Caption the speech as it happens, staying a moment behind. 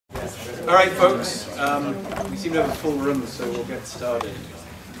All right, folks. We seem to have a full room, so we'll get started.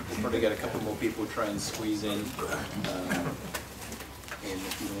 We'll probably get a couple more people try and squeeze in a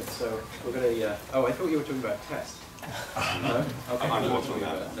few minutes. So we're going to. Oh, I thought you were talking about tests. No? Okay. Unfortunately,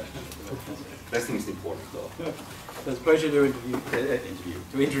 testing is important, though. It's a pleasure to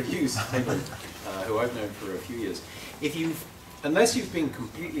introduce Teemu, who I've known for a few years. Unless you've been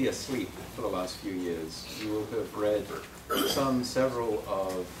completely asleep for the last few years, you will have read several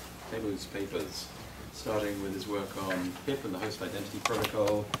of Teemu's papers, starting with his work on HIP and the host identity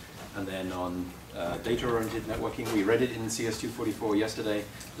protocol, and then on data-oriented networking. We read it in CS244 yesterday,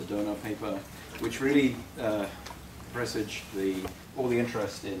 the donor paper, which really presaged all the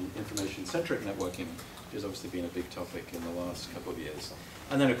interest in information-centric networking, which has obviously been a big topic in the last couple of years.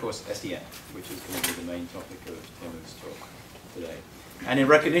 And then, of course, SDN, which is going to be the main topic of Teemu's talk today. And in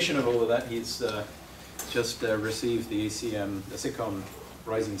recognition of all of that, he's just received the SICOM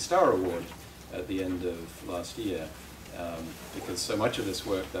Rising Star Award at the end of last year. Because so much of this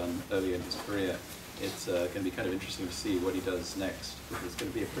work done early in his career, it's going to be kind of interesting to see what he does next, because it's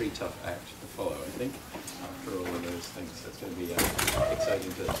going to be a pretty tough act to follow, I think, after all of those things. So it's going to be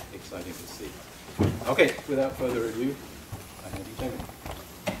exciting to see. Okay, without further ado, I hand you Teemu.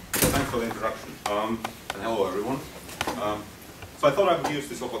 Thanks for the introduction. And hello, everyone. So I thought I would use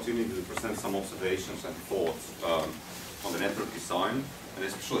this opportunity to present some observations and thoughts on the network design, and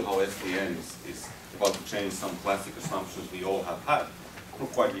especially how SDN is about to change some classic assumptions we all have had for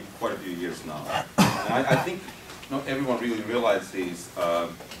quite a few years now. And I think not everyone really realizes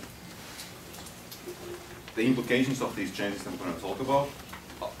the implications of these changes I'm going to talk about,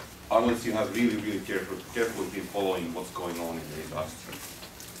 unless you have really carefully been following what's going on in the industry.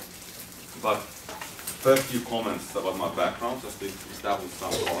 But first few comments about my background, just to establish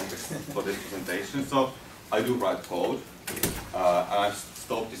some context for this presentation. So I do write code, and I've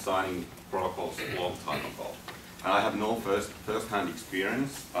stopped designing protocols a long time ago. And I have no first-hand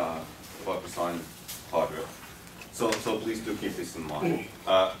experience about designing hardware. So please do keep this in mind.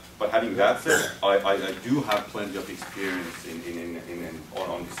 But having that said, I do have plenty of experience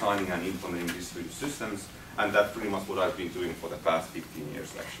on designing and implementing distributed systems, and that's pretty much what I've been doing for the past 15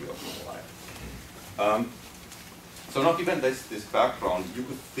 years, actually, of my life. So not given this background, you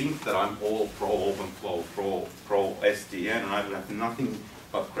could think that I'm all pro OpenFlow, pro SDN, and I have nothing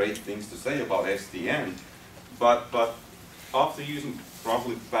but great things to say about SDN. But after using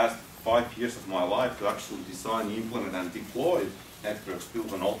probably the past 5 years of my life to actually design, implement, and deploy networks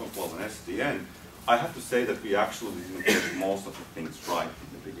built on OpenFlow and SDN, I have to say that we actually didn't get most of the things right in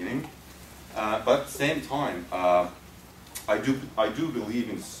the beginning. But at the same time, I do believe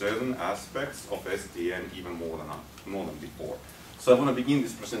in certain aspects of SDN even more than before. So I want to begin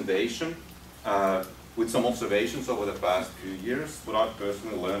this presentation with some observations over the past few years, what I've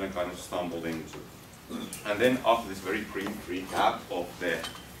personally learned and kind of stumbled into. And then after this very brief recap of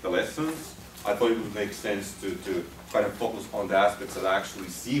the lessons, I thought it would make sense to kind of focus on the aspects that I actually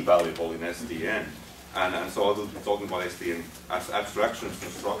see valuable in SDN. And so I will be talking about SDN as abstractions,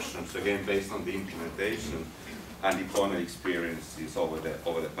 constructions, again based on the implementation and deployment experiences over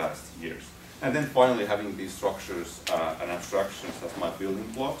the past years. And then finally, having these structures and abstractions as my building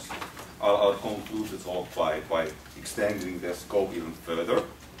blocks, I'll conclude the talk by extending the scope even further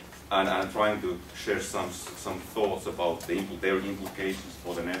and trying to share some thoughts about their implications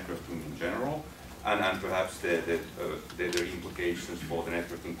for the networking in general, and perhaps their implications for the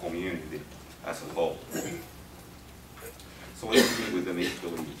networking community as a whole. So let's begin with the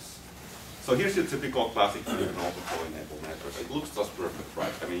make-believes. So here's your typical classic OpenFlow-enabled network. It looks just perfect,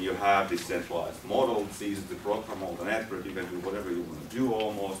 right? I mean, you have this centralized model. It's easy to program all the network. You can do whatever you want to do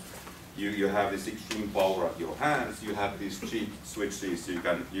almost. You have this extreme power at your hands. You have these cheap switches you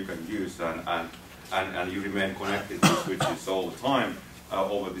can use, and you remain connected to switches all the time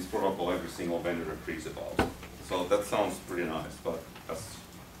over this protocol every single vendor agrees about. So that sounds pretty nice, but as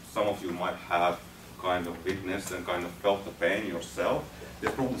some of you might have kind of witnessed and kind of felt the pain yourself,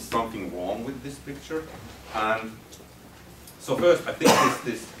 there's probably something wrong with this picture. And so first, I think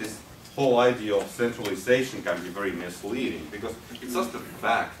this whole idea of centralization can be very misleading, because it's just the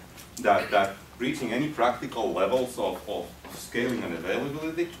fact that reaching any practical levels of scaling and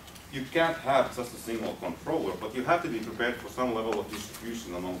availability, you can't have just a single controller, but you have to be prepared for some level of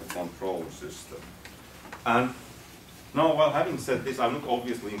distribution among the controller system. And now, while having said this, I'm not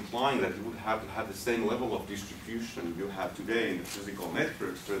obviously implying that you would have to have the same level of distribution you have today in the physical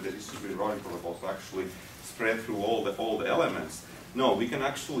networks, where the distributed routing protocols actually spread through all the elements. No, we can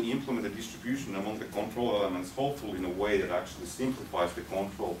actually implement the distribution among the control elements, hopefully in a way that actually simplifies the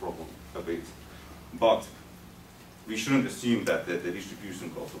control problem a bit. But we shouldn't assume that the distribution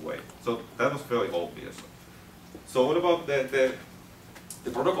goes away. So that was fairly obvious. So what about the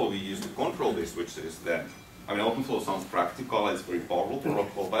protocol we use to control these switches then? I mean, OpenFlow sounds practical, it's very powerful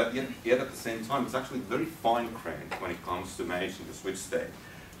protocol, but yet at the same time, it's actually very fine-grained when it comes to managing the switch state.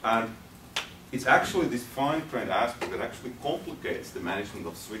 And it's actually this fine-grained aspect that actually complicates the management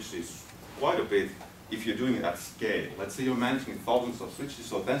of switches quite a bit if you're doing it at scale. Let's say you're managing thousands of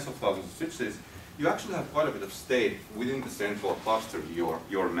switches or tens of thousands of switches, you actually have quite a bit of state within the central cluster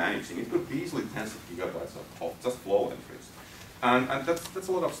you're managing. It could be easily tens of gigabytes of just flow entries. And that's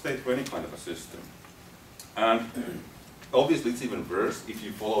a lot of state for any kind of a system. And obviously it's even worse if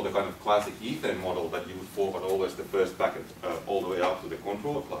you follow the kind of classic ethane model that you would forward always the first packet all the way up to the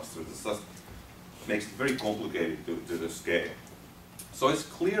controller cluster. This just makes it very complicated to the scale. So it's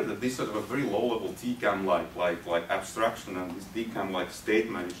clear that this sort of a very low-level TCAM-like abstraction and this DCAM-like state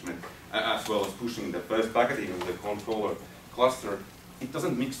management, as well as pushing the first packet into the controller cluster, it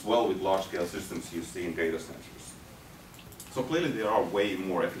doesn't mix well with large-scale systems you see in data centers. So clearly there are way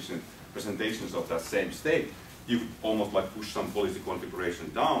more efficient presentations of that same state. You could almost like push some policy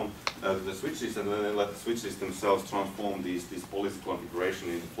configuration down to the switches and then let the switches themselves transform these policy configuration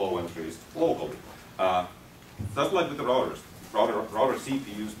into flow entries locally. That's like with the routers. Router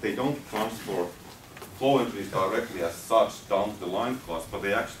CPUs, they don't transfer flow entries directly as such down to the line cards, but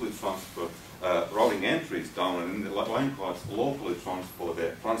they actually transfer routing entries down, and the line cards locally transform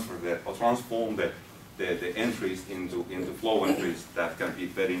the entries into flow entries that can be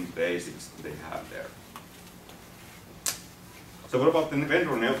fed into the ASICs they have there. So what about the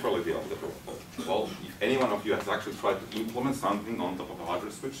vendor neutrality of the protocol? Well, if any one of you has actually tried to implement something on top of a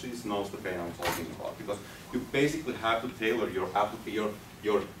hardware switches knows the pain I'm talking about, because you basically have to tailor your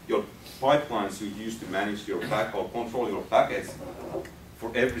pipelines you use to manage your or control your packets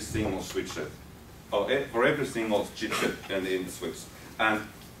for every single switch for every single chipset in the switch. And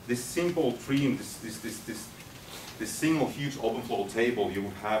this simple tree, this single huge OpenFlow table you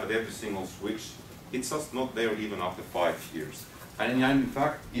would have at every single switch, it's just not there even after 5 years. And in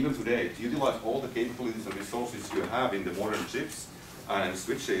fact, even today, to utilize all the capabilities and resources you have in the modern chips and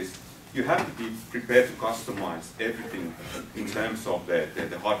switches, you have to be prepared to customize everything in terms of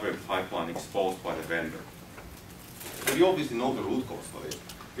the hardware pipeline exposed by the vendor. But you obviously know the root cause for it,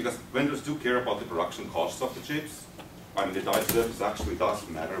 because vendors do care about the production costs of the chips. I mean, the die surface actually does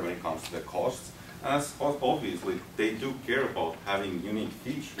matter when it comes to the costs. As obviously, they do care about having unique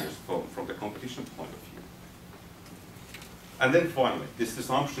features from the competition point of view. And then finally, this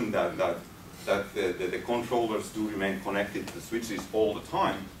assumption that the controllers do remain connected to the switches all the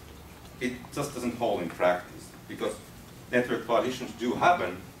time, it just doesn't hold in practice, because network partitions do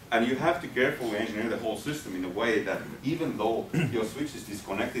happen, and you have to carefully engineer the whole system in a way that even though your switch is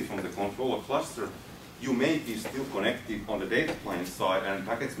disconnected from the controller cluster, you may be still connected on the data plane side and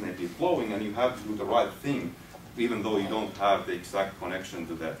packets may be flowing, and you have to do the right thing even though you don't have the exact connection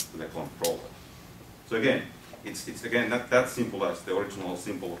to the controller. So again, it's again that simple as the original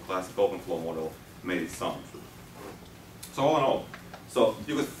simple classic OpenFlow model made it sound. So all in all, so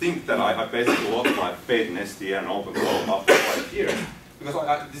you could think that I basically lost my faith in SDN and OpenFlow after 5 years, because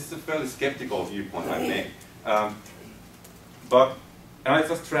this is a fairly skeptical viewpoint I make. And I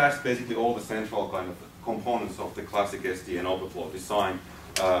just trashed basically all the central kind of components of the classic SDN OpenFlow design.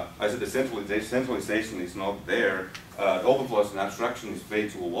 I said the centralization is not there. OpenFlow as an abstraction is way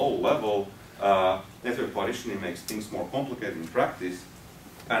too low level. Network partitioning makes things more complicated in practice,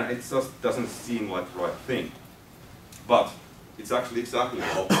 and it just doesn't seem like the right thing. But it's actually exactly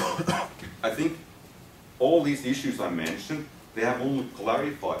the opposite. I think all these issues I mentioned, they have only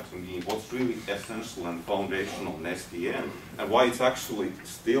clarified to me what's really essential and foundational in SDN, and why it's actually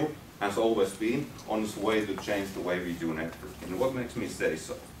still, has always been, on its way to change the way we do networking. And what makes me say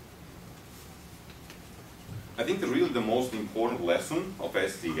so? I think really the most important lesson of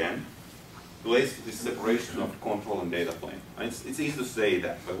SDN relates to this separation of control and data plane. And it's easy to say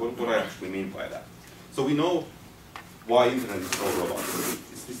that, but what do I actually mean by that? So we know why internet is so robust.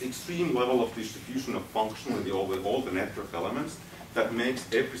 It's this extreme level of distribution of functionality over all the network elements that makes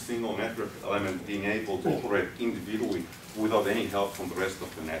every single network element being able to operate individually without any help from the rest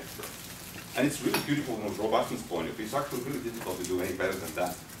of the network. And it's really beautiful from a robustness point of view. It's actually really difficult to do any better than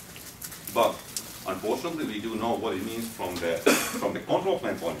that. But unfortunately, we do know what it means from the control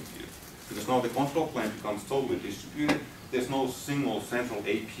plane point of view. Because now the control plane becomes totally distributed. There's no single central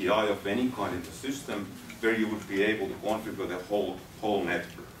API of any kind in the system where you would be able to configure the whole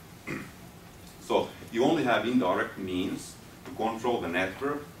network. So you only have indirect means to control the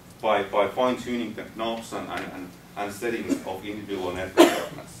network by fine-tuning the knobs and settings of individual network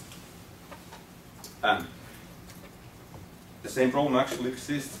elements. And the same problem actually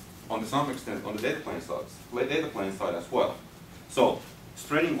exists to some extent on the data plane side as well. So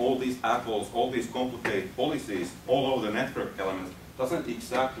spreading all these apples, all these complicated policies all over the network elements doesn't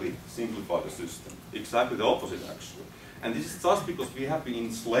exactly simplify the system. Exactly the opposite, actually. And this is just because we have been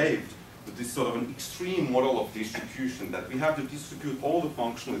enslaved to this sort of an extreme model of distribution, that we have to distribute all the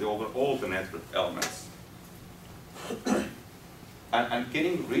functionality over all the network elements. and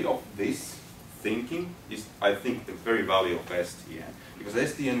getting rid of this thinking is, I think, the very value of SDN. Because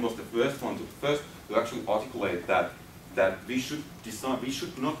SDN was the first to actually articulate that we should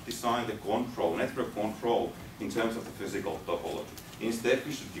not design the network control in terms of the physical topology. Instead,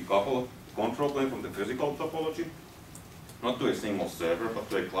 we should decouple the control plane from the physical topology, not to a single server, but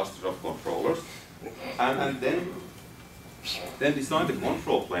to a cluster of controllers, and then design the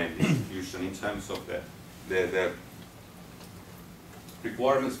control plane distribution in terms of the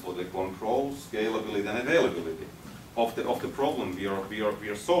requirements for the control, scalability, and availability of the problem we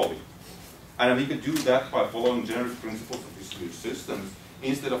are solving. And we can do that by following generic principles of distributed systems,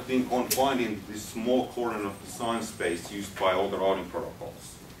 instead of being confined in this small corner of design space used by all the routing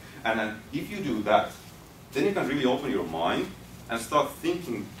protocols. And then if you do that, then you can really open your mind and start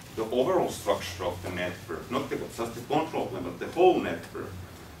thinking the overall structure of the network, not just the control plane, but the whole network.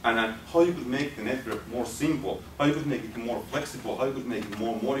 And then how you could make the network more simple, how you could make it more flexible, how you could make it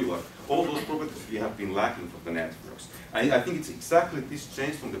more modular. All those properties we have been lacking from the networks. And I think it's exactly this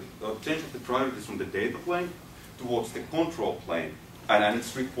change from change of the priorities from the data plane towards the control plane, and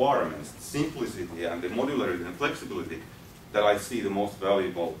its requirements, the simplicity and the modularity and flexibility, that I see the most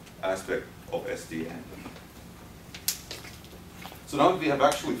valuable aspect of SDN. So now that we have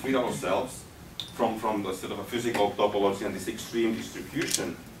actually freed ourselves from the sort of a physical topology and this extreme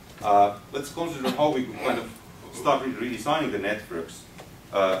distribution, let's consider how we could kind of start redesigning the networks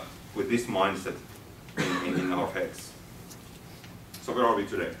with this mindset in our heads. So where are we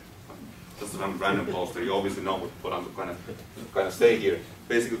today? Just some random poster. You obviously know what I'm kind of say here.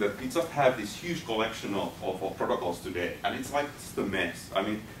 Basically, that we just have this huge collection of protocols today, and it's like just a mess. I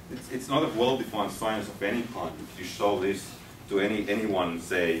mean, it's not a well-defined science of any kind. If you show this to anyone,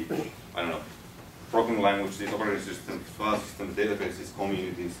 say, I don't know, programming languages, operating systems, file systems, databases,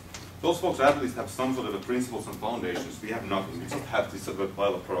 communities, those folks at least have some sort of a principles and foundations. We have nothing. We just have this sort of a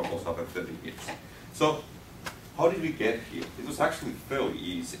pile of protocols up at 30 years. So how did we get here? It was actually fairly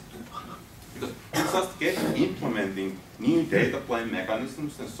easy. Because we just get implementing new data plane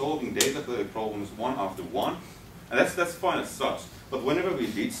mechanisms and solving data plane problems one after one. And that's fine as such. But whenever we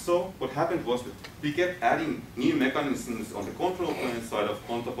did so, what happened was that we kept adding new mechanisms on the control plane side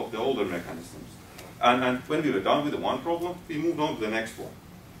on top of the older mechanisms. And when we were done with the one problem, we moved on to the next one.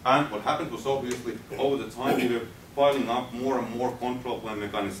 And what happened was, obviously, over the time we were piling up more and more control plane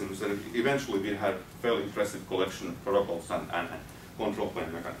mechanisms, and eventually we had a fairly impressive collection of protocols and control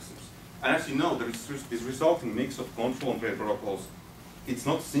plane mechanisms. And as you know, there is this resulting mix of control plane protocols. It's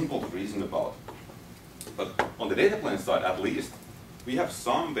not simple to reason about. But on the data plane side, at least, we have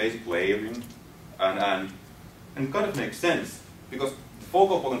some basic layering, and it kind of makes sense, because the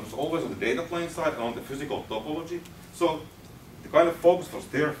focal point was always on the data plane side and on the physical topology. So the kind of focus was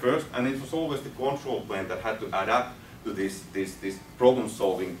there first, and it was always the control plane that had to adapt to this problem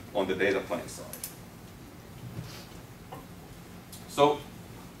solving on the data plane side. So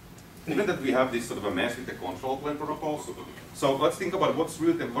given that we have this sort of a mess with the control plane protocols, so let's think about what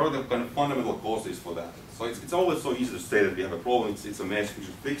are the kind of fundamental causes for that. So it's always so easy to say that we have a problem, it's a mess, we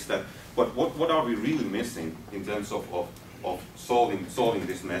should fix that. But what are we really missing in terms of solving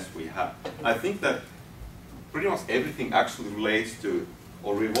this mess we have? I think that pretty much everything actually relates to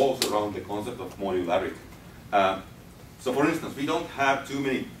or revolves around the concept of modularity. So for instance, we don't have too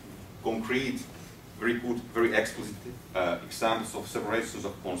many concrete, very good, very explicit examples of separations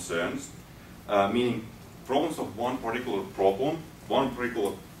of concerns, meaning problems of one particular problem,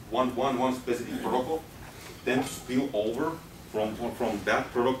 one specific protocol, then spill over from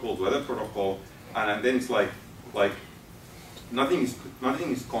that protocol to other protocol, and then it's like nothing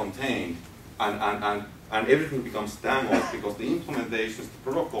is contained, and everything becomes tangled, because the implementations,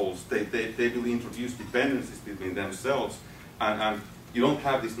 the protocols, they will introduce dependencies between themselves, and you don't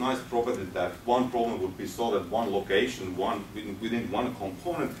have this nice property that one problem would be solved at one location, within one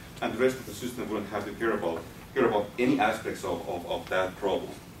component, and the rest of the system wouldn't have to care about any aspects of that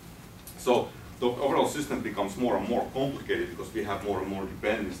problem. So the overall system becomes more and more complicated because we have more and more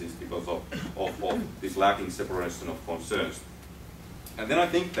dependencies because of this lacking separation of concerns. And then I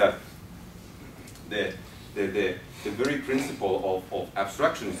think that the very principle of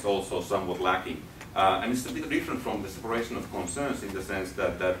abstraction is also somewhat lacking. And it's a bit different from the separation of concerns in the sense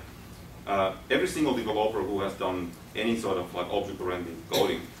that every single developer who has done any sort of like object-oriented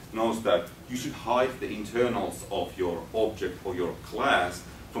coding knows that you should hide the internals of your object or your class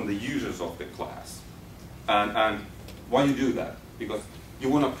from the users of the class. And why you do that? Because you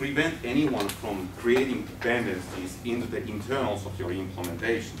want to prevent anyone from creating dependencies into the internals of your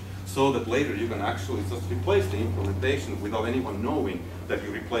implementation, so that later you can actually just replace the implementation without anyone knowing that you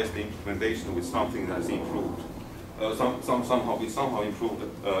replaced the implementation with something that is improved, somehow improved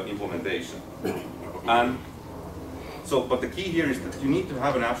implementation. And so, but the key here is that you need to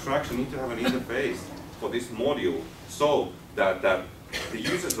have an abstraction, you need to have an interface for this module, so that the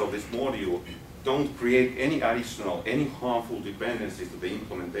users of this module don't create any additional, any harmful dependencies to the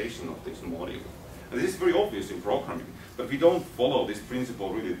implementation of this module. And this is very obvious in programming, but we don't follow this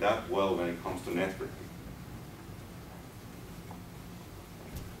principle really that well when it comes to networking.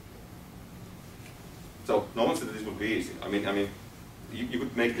 So no one said that this would be easy. I mean, you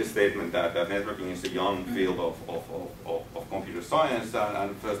could make this statement that networking is a young field of computer science,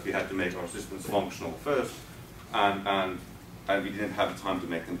 and first we had to make our systems functional first, and we didn't have the time to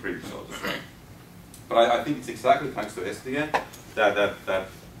make them pretty, so to say. But I think it's exactly thanks to SDN that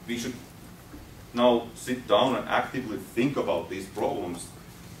we should now sit down and actively think about these problems.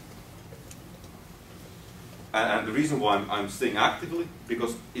 And the reason why I'm saying actively,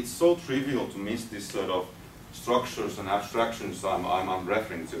 because it's so trivial to miss this sort of structures and abstractions I'm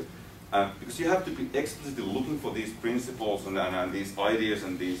referring to. Because you have to be explicitly looking for these principles and these ideas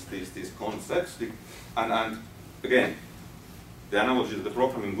and these concepts. And again, the analogy to the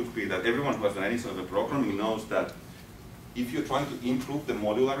programming would be that everyone who has done any sort of programming knows that if you're trying to improve the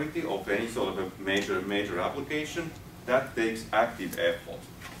modularity of any sort of a major application, that takes active effort.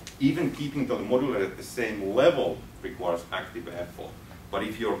 Even keeping the modular at the same level requires active effort. But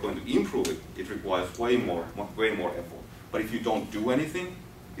if you're going to improve it, it requires way more effort. But if you don't do anything,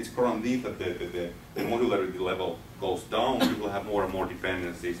 it's guaranteed that the modularity level goes down. You will have more and more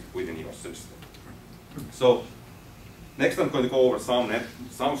dependencies within your system. So next I'm going to go over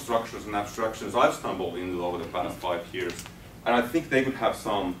some structures and abstractions I've stumbled into over the past 5 years. And I think they could have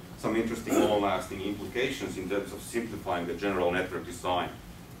some interesting long-lasting implications in terms of simplifying the general network design.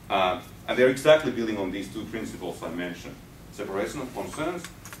 And they're exactly building on these two principles I mentioned: separation of concerns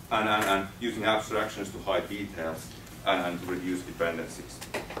and using abstractions to hide details and to reduce dependencies.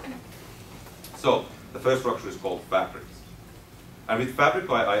 So the first structure is called fabrics. And with fabric,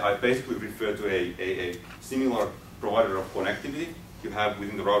 I basically refer to a similar provider of connectivity you have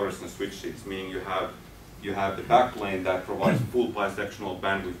within the routers and switches, meaning you have the backplane that provides full bisectional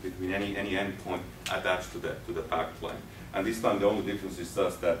bandwidth between any endpoint attached to the backplane. And this time the only difference is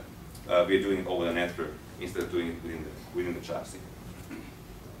just that we're doing it over the network instead of doing it within the chassis.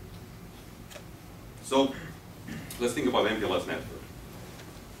 So let's think about MPLS network.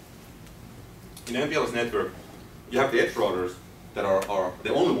 In MPLS network, you have the edge routers that are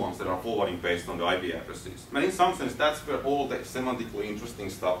the only ones that are forwarding based on the IP addresses. And in some sense, that's where all the semantically interesting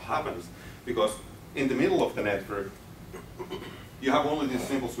stuff happens, because in the middle of the network, you have only these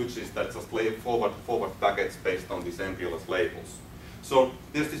simple switches that just forward packets based on these MPLS labels. So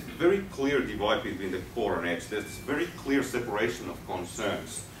there's this very clear divide between the core and edge. There's this very clear separation of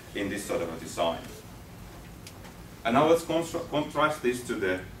concerns in this sort of a design. And now let's contrast this to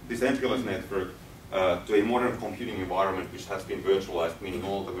this MPLS network to a modern computing environment which has been virtualized, meaning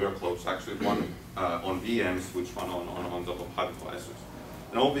all the workloads actually run on VMs, which run on top of hypervisors.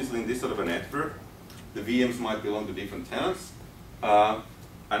 And obviously in this sort of a network, the VMs might belong to different tenants,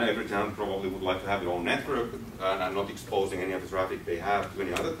 and every tenant probably would like to have their own network and not exposing any of the traffic they have to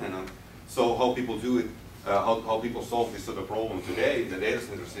any other tenant. So how people do it, how people solve this sort of problem today in the data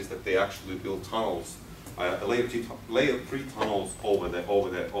centers is that they actually build tunnels, layer 3 tunnels over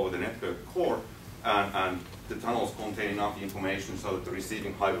the network core, and the tunnels contain enough information so that the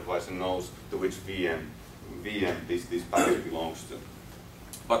receiving hypervisor knows to which VM this packet belongs to.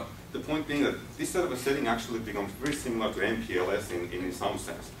 But the point being that this sort of a setting actually becomes very similar to MPLS in some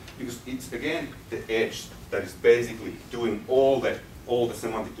sense, because it's again the edge that is basically doing all the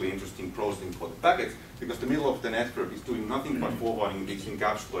semantically interesting processing for the packets, because the middle of the network is doing nothing but forwarding these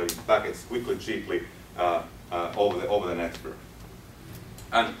encapsulated packets quickly, cheaply over the network.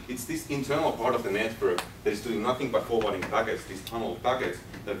 And it's this internal part of the network that is doing nothing but forwarding packets, these tunnel packets,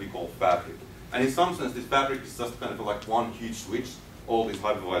 that we call fabric. And in some sense, this fabric is just kind of like one huge switch all these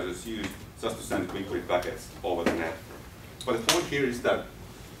hypervisors use just to send quickly packets over the network. But the point here is that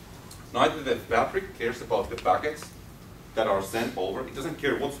neither the fabric cares about the packets that are sent over. It doesn't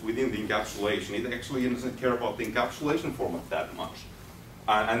care what's within the encapsulation. It actually doesn't care about the encapsulation format that much.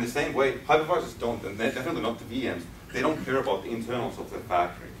 And the same way, hypervisors don't, and definitely not the VMs, they don't care about the internals of the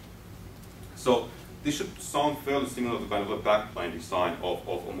fabric. So this should sound fairly similar to kind of a backplane design of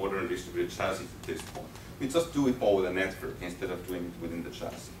a modern distributed chassis at this point. We just do it over the network instead of doing it within the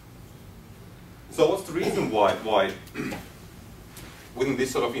chassis. So what's the reason why within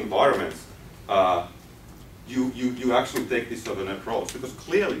this sort of environment you actually take this sort of an approach? Because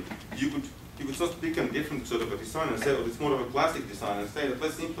clearly you could just pick a different sort of a design and say, oh, it's more of a classic design, and say that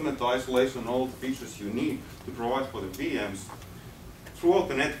let's implement the isolation and all the features you need to provide for the VMs throughout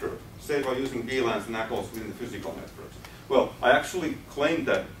the network, say by using VLANs and ACLs within the physical networks. Well, I actually claim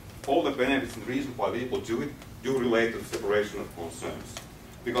that all the benefits and reasons why people do it do relate to the separation of concerns.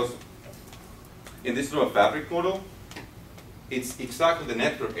 Because in this sort of fabric model, it's exactly the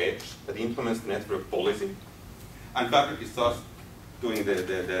network edge that implements the network policy, and fabric is just doing the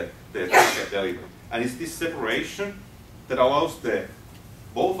delivery. And it's this separation that allows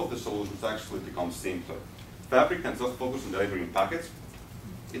both of the solutions actually become simpler. Fabric can just focus on delivering packets.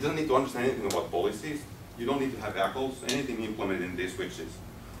 It doesn't need to understand anything about policies. You don't need to have ACLs, anything implemented in these switches.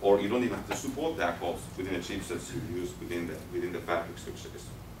 Or you don't even have to support the ACLs within the chipsets you use within the fabric switches.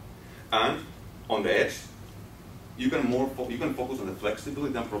 And on the edge, you can focus on the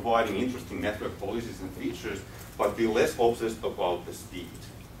flexibility and providing interesting network policies and features, but be less obsessed about the speed.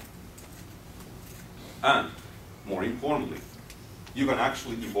 And more importantly, you can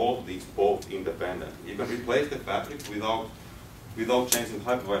actually evolve these both independently. You can replace the fabric without changing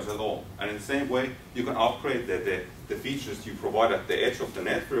hypervisor at all. And in the same way, you can upgrade the features you provide at the edge of the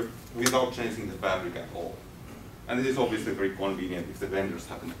network without changing the fabric at all. And this is obviously very convenient if the vendors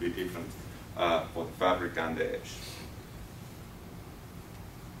happen to be different for the fabric and the edge.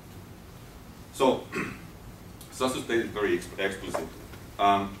 So, just to state it very explicitly,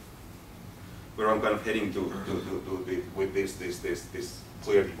 where I'm kind of heading with this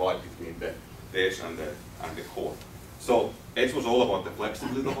clear divide between the edge and the core. So, edge was all about the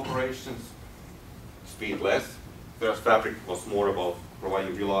flexibility of operations, speed less, whereas fabric was more about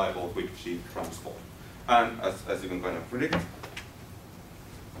providing reliable, quick, cheap transport. And as you can kind of predict,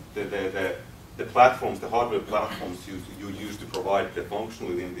 the platforms, the hardware platforms you use to provide the function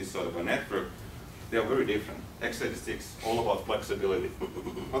within this sort of a network, they are very different. x86, all about flexibility.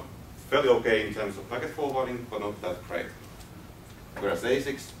 Fairly okay in terms of packet forwarding, but not that great. Whereas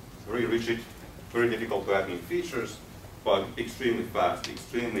ASICs, very rigid, very difficult to add new features, but extremely fast,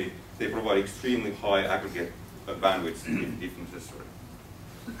 they provide extremely high aggregate bandwidth if necessary.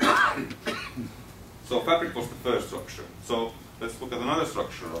 So fabric was the first structure. So let's look at another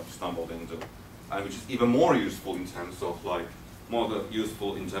structure I've stumbled into, which is even more useful in terms of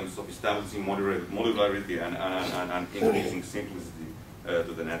useful in terms of establishing modularity and increasing simplicity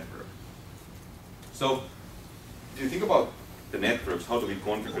to the network. So, if you think about the networks, how do we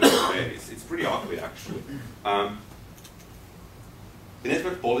configure them today? It's pretty ugly, actually. The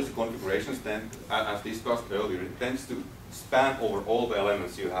network policy configurations tend, as discussed earlier, it tends to span over all the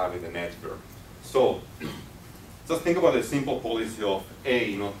elements you have in the network. So, just think about a simple policy of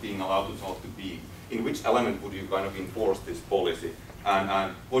A not being allowed to talk to B. In which element would you kind of enforce this policy?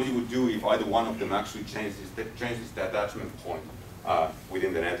 And what you would do if either one of them actually changes the attachment point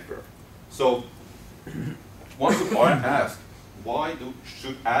within the network. So, once you are asked, why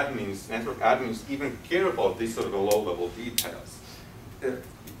should network admins even care about this sort of low-level details?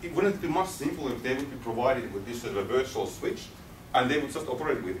 It wouldn't be much simpler if they would be provided with this sort of a virtual switch, and they would just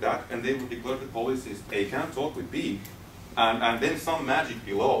operate with that, and they would declare the policies, A can't talk with B, and then some magic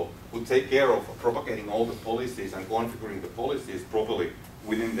below would take care of propagating all the policies and configuring the policies properly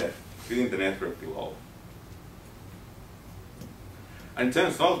within the network below. And it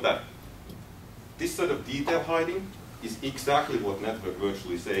turns out that this sort of detail hiding is exactly what network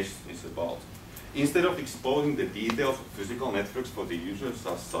virtualization is about. Instead of exposing the details of physical networks for the users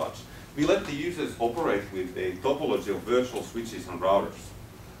as such, we let the users operate with a topology of virtual switches and routers.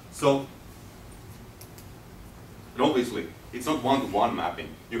 So, and obviously, it's not one-to-one mapping.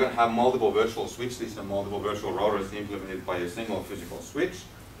 You can have multiple virtual switches and multiple virtual routers implemented by a single physical switch,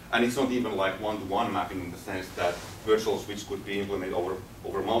 and it's not even like one-to-one mapping in the sense that virtual switch could be implemented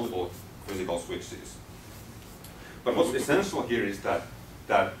over multiple physical switches. But what's essential here is that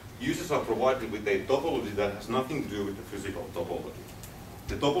users are provided with a topology that has nothing to do with the physical topology.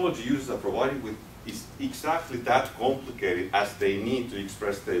 The topology users are provided with is exactly that complicated as they need to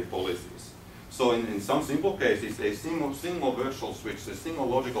express their policies. So in some simple cases, a single virtual switch, a single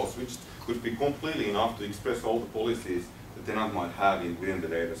logical switch could be completely enough to express all the policies the tenant might have within the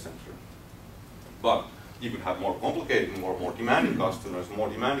data center. But you could have more complicated, more demanding customers, more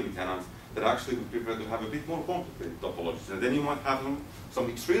demanding tenants that actually would prefer to have a bit more complicated topologies. And then you might have some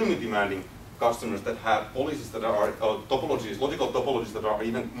extremely demanding customers that have policies that are topologies, logical topologies that are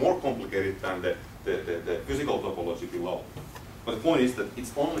even more complicated than the physical topology below. But the point is that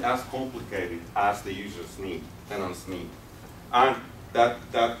it's only as complicated as the users need, tenants need. And that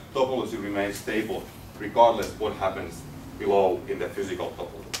topology remains stable regardless of what happens below in the physical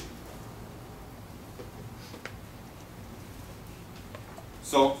topology.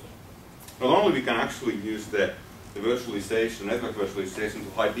 So not only we can actually use the virtualization, network virtualization,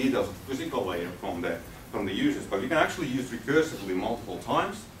 to hide details of the physical layer from the users, but we can actually use recursively multiple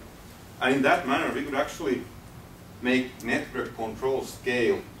times. And in that manner, we could actually make network control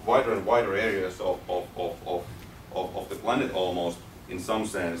scale wider and wider areas of the planet almost, in some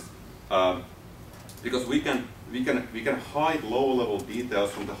sense, because we can hide lower level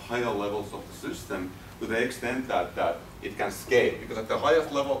details from the higher levels of the system to the extent that it can scale. Because at the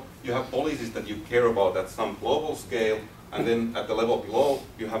highest level, you have policies that you care about at some global scale, and then at the level below,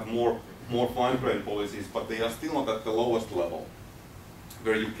 you have more fine-grained policies, but they are still not at the lowest level,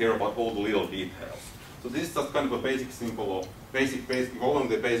 where you care about all the little details. So this is just kind of a basic symbol of following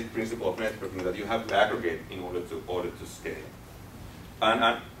the basic principle of networking, that you have to aggregate in order to scale.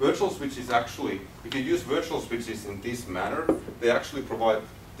 And virtual switches actually, if you use virtual switches in this manner, they actually provide,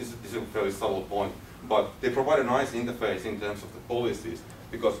 this is a fairly subtle point, but they provide a nice interface in terms of the policies,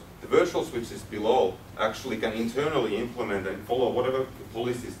 because the virtual switches below actually can internally implement and follow whatever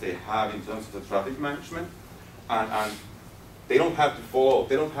policies they have in terms of the traffic management, and they don't have to follow,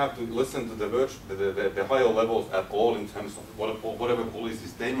 they don't have to listen to the higher levels at all in terms of whatever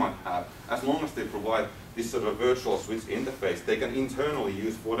policies they might have. As long as they provide this sort of virtual switch interface, they can internally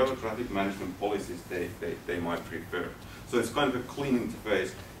use whatever traffic management policies they might prefer. So it's kind of a clean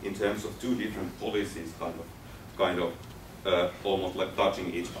interface in terms of two different policies kind of almost like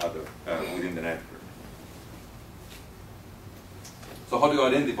touching each other within the network. So how do you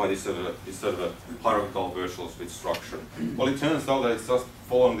identify this sort of a hierarchical virtual switch structure? Well, it turns out that it's just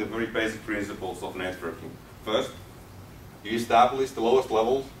following the very basic principles of networking. First, you establish the lowest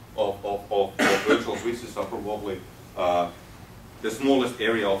levels of virtual switches are probably the smallest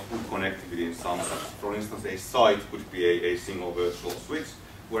area of good connectivity in some sense. For instance, a site could be a single virtual switch,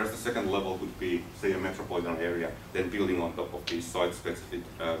 whereas the second level could be, say, a metropolitan area, then building on top of these site-specific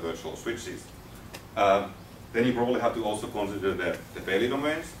virtual switches. Then you probably have to also consider the failure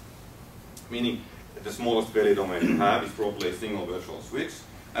domains, meaning the smallest failure domain you have is probably a single virtual switch,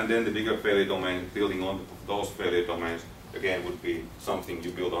 and then the bigger failure domain building on top of those failure domains again would be something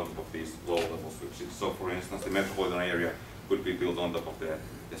you build on top of these low-level switches. So for instance, the metropolitan area could be built on top of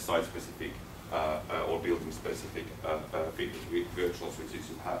the site-specific or building-specific virtual switches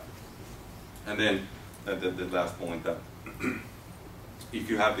you have. And then the last point, that if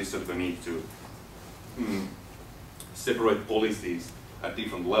you have this sort of a need to separate policies at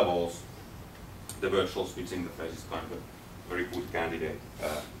different levels, the virtual switch interface is kind of a very good candidate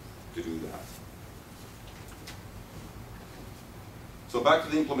to do that. So back to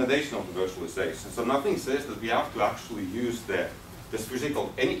the implementation of the virtualization. So nothing says that we have to actually use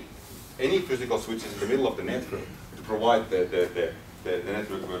any physical switches in the middle of the network to provide the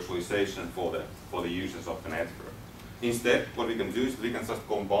network virtualization for the users of the network. Instead, what we can do is we can just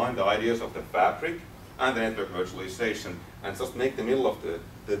combine the ideas of the fabric and the network virtualization, and just make the middle of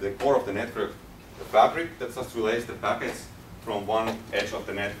the core of the network the fabric that just relays the packets from one edge of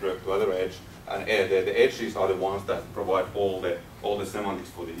the network to other edge, and the edges are the ones that provide all the semantics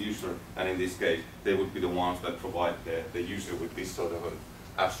for the user, and in this case they would be the ones that provide the user with this sort of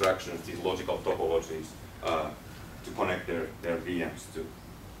abstractions, these logical topologies to connect their VMs to.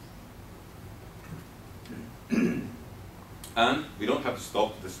 And we don't have to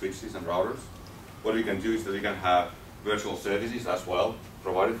stop the switches and routers. What we can do is that we can have virtual services as well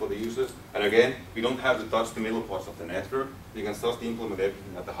provided for the users. And again, we don't have to touch the middle parts of the network. We can just implement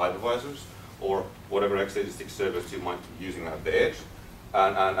everything at the hypervisors or whatever x86 servers you might be using at the edge.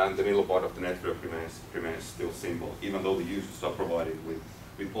 And the middle part of the network remains still simple, even though the users are provided with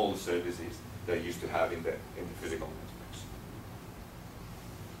all the services they used to have in the physical networks.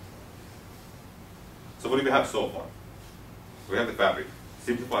 So what do we have so far? We have the fabric.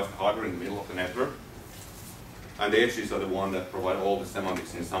 Simplifies the hardware in the middle of the network, and the edges are the one that provide all the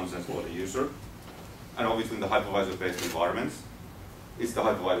semantics in some sense for the user. And obviously in the hypervisor-based environments, it's the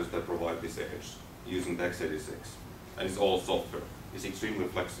hypervisors that provide this edge using the x86. And it's all software. It's extremely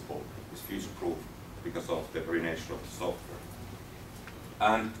flexible. It's future-proof because of the very nature of the software.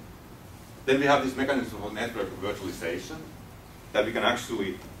 And then we have this mechanism of network virtualization that we can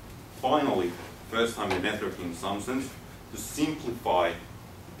actually finally, first time in networking in some sense, to simplify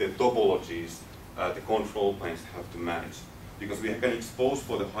the topologies the control planes have to manage. Because we can expose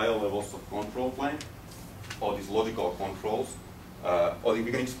for the higher levels of control plane, or these logical controls, or we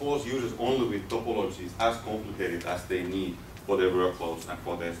can expose users only with topologies as complicated as they need for their workloads and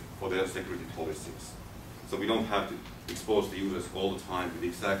for their security policies. So we don't have to expose the users all the time with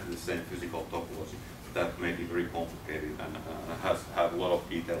exactly the same physical topology. That may be very complicated and have a lot of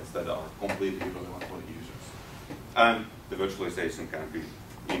details that are completely irrelevant for the users. And the virtualization can be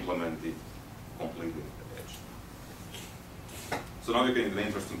implemented completely at the edge. So now we're getting to the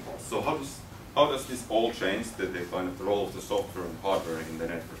interesting part. So how does this all change the kind of the role of the software and hardware in the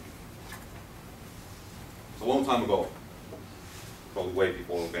network? So a long time ago, probably way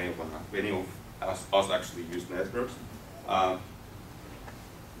before any of us actually used networks,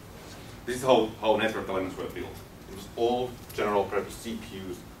 this is how network elements were built. It was all general purpose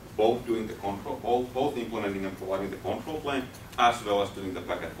CPUs, both doing the control, both implementing and providing the control plane, as well as doing the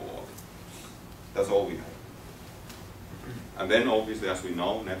packet forwarding. That's all we had. And then obviously, as we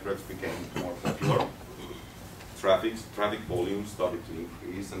know, networks became more popular. Traffic volume started to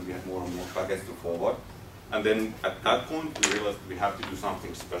increase, and we had more and more packets to forward. And then at that point, we realized we have to do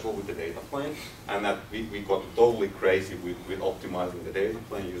something special with the data plane, and that we got totally crazy with optimizing the data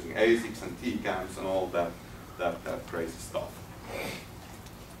plane using ASICs and TCAMs and all that crazy stuff.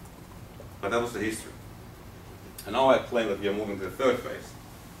 But that was the history. And now I claim that we are moving to the third phase.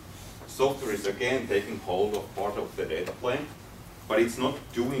 Software is again taking hold of part of the data plane, but it's not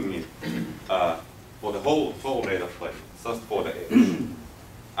doing it for the whole data plane, it's just for the edge.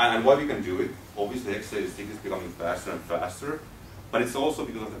 And why we can do it, obviously x86 is becoming faster and faster, but it's also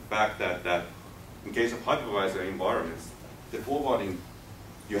because of the fact that in case of hypervisor environments, the forwarding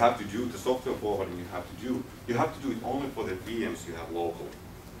you have to do, the software forwarding you have to do it only for the VMs you have locally.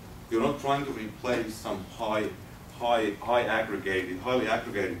 You're not trying to replace some highly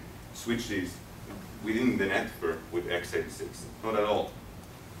aggregated switches within the network with x86, not at all.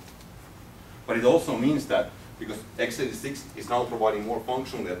 But it also means that because x86 is now providing more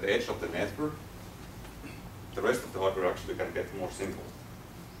functionality at the edge of the network, the rest of the hardware actually can get more simple.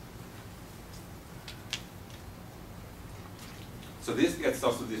 So this gets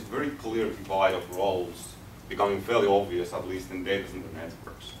us to this very clear divide of roles becoming fairly obvious, at least in data center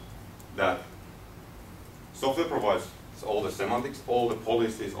networks, that software provides all the semantics, all the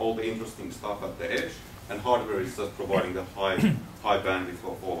policies, all the interesting stuff at the edge, and hardware is just providing the high bandwidth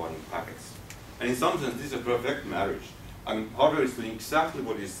for forwarding packets. And in some sense, this is a perfect marriage. I mean, hardware is doing exactly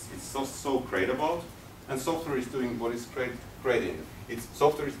what it's so great about, and software is doing what is great in it.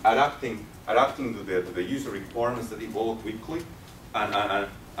 Software is adapting to the user requirements that evolve quickly, and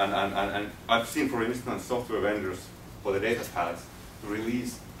I've seen, for instance, software vendors for the data paths to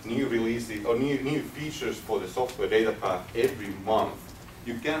release new releases or new features for the software data path every month.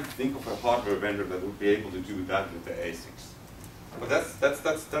 You can't think of a hardware vendor that would be able to do that with the ASICs. But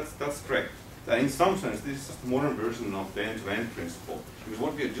that's correct. And in some sense, this is just a modern version of the end-to-end principle. Because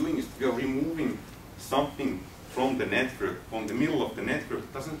what we are doing is we are removing something from the network, from the middle of the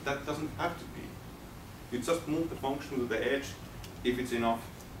network. That doesn't have to be. You just move the function to the edge if it's enough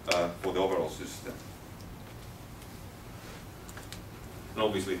for the overall system. And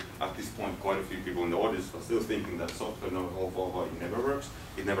obviously, at this point, quite a few people in the audience are still thinking that software forwarding never works,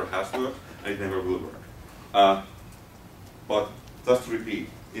 it never has worked, and it never will work. But just to repeat,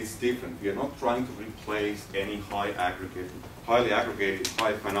 it's different. We are not trying to replace any highly aggregated,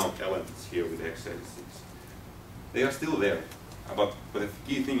 high fan-out elements here with x86. They are still there, but the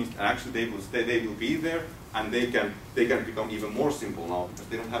key thing is actually they will be there, and they can become even more simple now because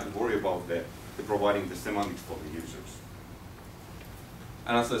they don't have to worry about the providing the semantics for the users.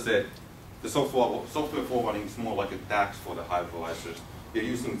 And as I said, the software forwarding is more like a tax for the hypervisors. You're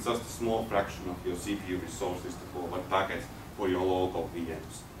using just a small fraction of your CPU resources to forward packets for your local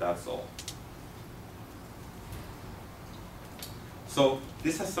VMs. That's all. So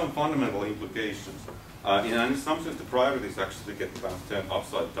this has some fundamental implications. In some sense, the priorities actually get turned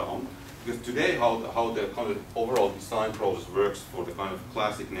upside down. Because today, how the kind of overall design process works for the kind of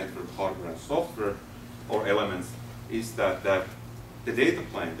classic network hardware and software or elements is that the data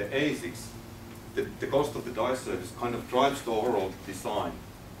plane, the ASICs, the cost of the die service kind of drives the overall design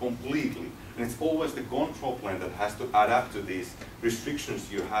completely. And it's always the control plane that has to adapt to these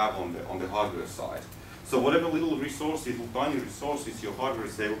restrictions you have on the hardware side. So whatever little resources, little tiny resources your hardware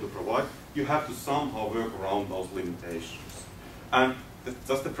is able to provide, you have to somehow work around those limitations. And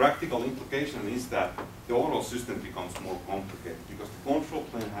just the practical implication is that the overall system becomes more complicated because the control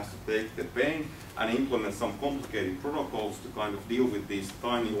plane has to take the pain and implement some complicated protocols to kind of deal with these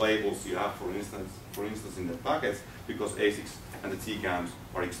tiny labels you have, for instance, in the packets, because ASICs and the TCAMs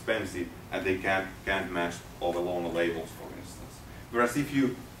are expensive and they can't match all the long labels, for instance. Whereas if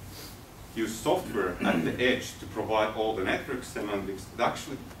you use software at the edge to provide all the network semantics,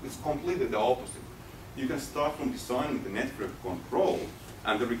 actually it's completely the opposite. You can start from designing the network control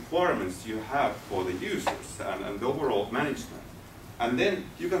and the requirements you have for the users and the overall management. And then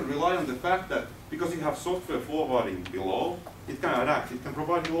you can rely on the fact that because you have software forwarding below, it can adapt. It can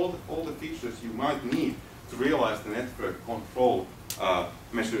provide you all the features you might need to realize the network control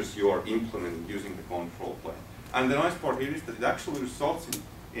measures you are implementing using the control plane. And the nice part here is that it actually results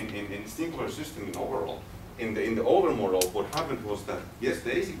in a simpler system in overall. In the older model, what happened was that, yes, the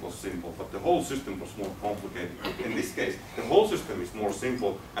ASIC was simple, but the whole system was more complicated. In this case, the whole system is more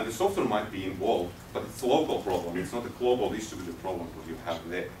simple, and the software might be involved, but it's a local problem. It's not a global distributed problem that you have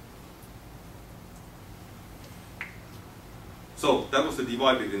there. So that was the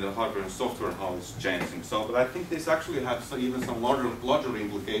divide between the hardware and software and how it's changing. So, but I think this actually has even some larger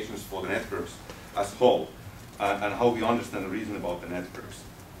implications for the networks as whole, and how we understand the reason about the networks.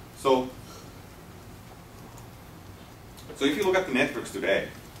 So if you look at the networks today,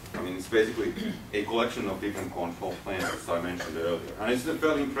 I mean, it's basically a collection of different control planes, as I mentioned earlier, and it's a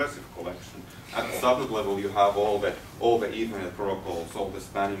fairly impressive collection. At the subnet level, you have all the Ethernet protocols, all the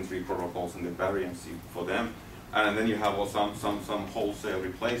spanning tree protocols, and the variancy for them, and then you have some wholesale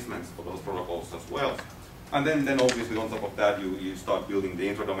replacements for those protocols as well. And then obviously on top of that, you start building the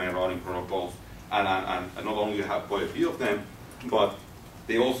intra-domain routing protocols, and not only you have quite a few of them, but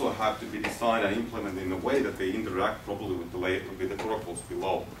they also have to be designed and implemented in a way that they interact properly with the protocols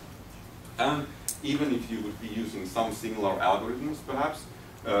below. And even if you would be using some similar algorithms, perhaps,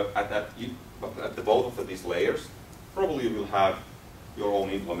 at the both of these layers, probably you will have your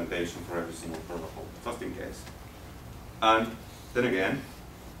own implementation for every single protocol, just in case. And then again,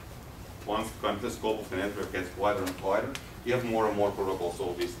 once kind of the scope of the network gets wider and wider, you have more and more protocols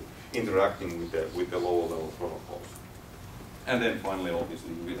obviously interacting with the lower level protocols. And then finally,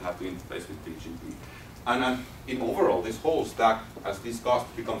 obviously, you will have to interface with BGP. And in overall, this whole stack, as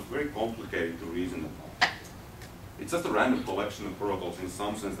discussed, becomes very complicated to reason about. It's just a random collection of protocols in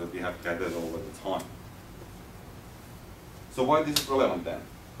some sense that we have gathered over the time. So why this is relevant then?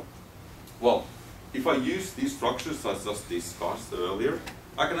 Well, if I use these structures as just discussed earlier,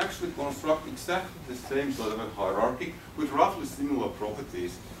 I can actually construct exactly the same sort of a hierarchy with roughly similar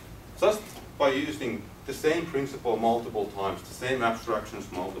properties, just by using the same principle multiple times, the same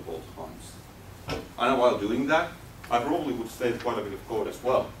abstractions multiple times. And while doing that, I probably would save quite a bit of code as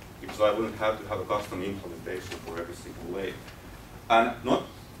well, because I wouldn't have to have a custom implementation for every single layer. And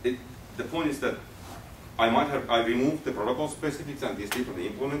the point is that I removed the protocol specifics and these different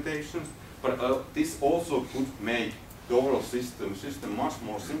implementations, but this also could make the overall system much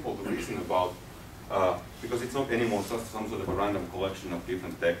more simple to reason about, because it's not anymore just some sort of a random collection of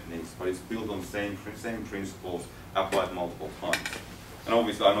different techniques, but it's built on the same principles applied multiple times. And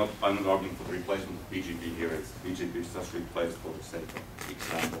obviously, I'm not arguing for the replacement of BGP here. BGP is just replaced for the sake of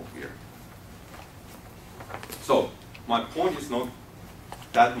example here. So my point is not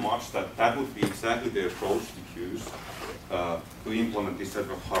that much that would be exactly the approach to use to implement this sort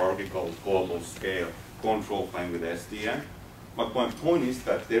of hierarchical global scale control plane with SDN. But my point is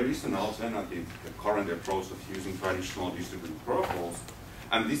that there is an alternative, the current approach of using traditional distributed protocols,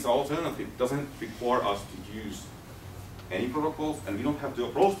 and this alternative doesn't require us to use any protocols, and we don't have to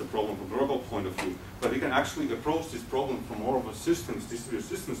approach the problem from a protocol point of view, but we can actually approach this problem from more of a distributed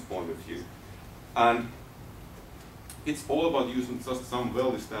systems point of view. And it's all about using just some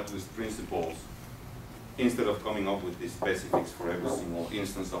well-established principles instead of coming up with these specifics for every single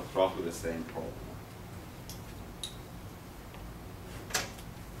instance of roughly the same problem.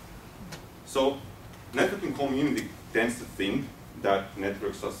 So, networking community tends to think that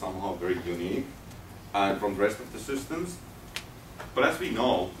networks are somehow very unique from the rest of the systems. But as we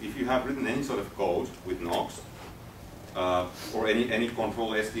know, if you have written any sort of code with Nox, or any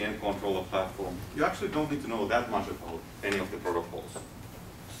control, SDN controller platform, you actually don't need to know that much about any of the protocols.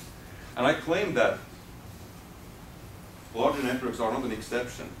 And I claim that larger networks are not an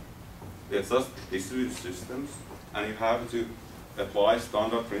exception. They're just distributed systems, and you have to apply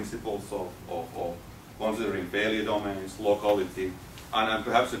standard principles of considering failure domains, locality, and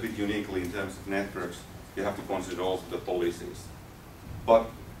perhaps a bit uniquely in terms of networks, you have to consider also the policies. But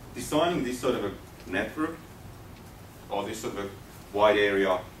designing this sort of a network, or this sort of a wide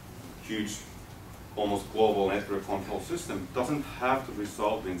area, huge, almost global network control system doesn't have to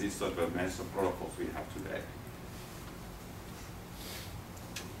result in this sort of a mess of protocols we have today.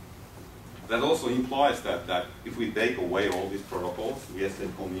 That also implies that if we take away all these protocols we as a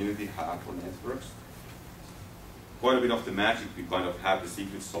community have for networks, quite a bit of the magic we kind of have, the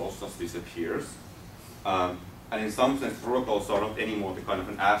secret sauce, just disappears. And in some sense, protocols are not anymore the kind of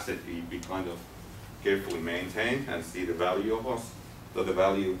an asset we kind of carefully maintain and see the value of us, the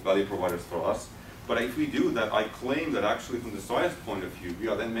value providers for us. But if we do that, I claim that actually from the science point of view, we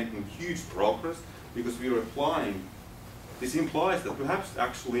are then making huge progress because we are applying. This implies that perhaps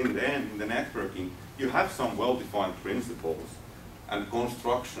actually in the end, in the networking, you have some well-defined principles and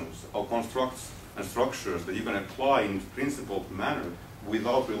constructions or constructs and structures that you can apply in principled manner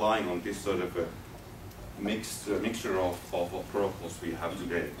without relying on this sort of a mixture of protocols we have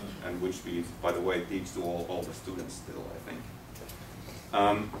today, and which we, by the way, teach to all the students still, I think.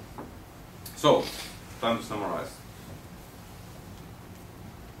 So, time to summarize.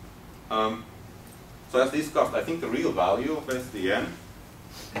 So as discussed, I think the real value of SDN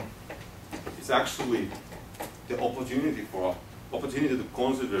is actually the opportunity to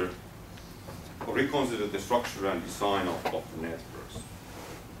consider or reconsider the structure and design of the networks.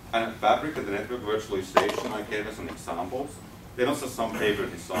 And Fabric and the network virtualization I gave as some examples. They're not just some paper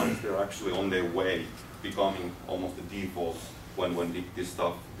designs, they're actually on their way becoming almost the default when this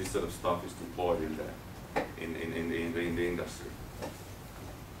sort of stuff is deployed in the industry.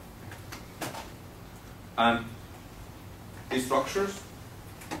 And these structures,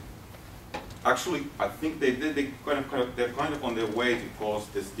 actually, I think they're kind of on their way to cause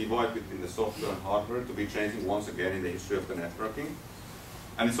this divide between the software and hardware to be changing once again in the history of the networking.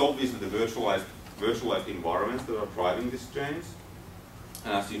 And it's obviously the virtualized environments that are driving this change.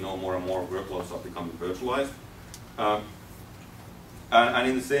 And as you know, more and more workloads are becoming virtualized. And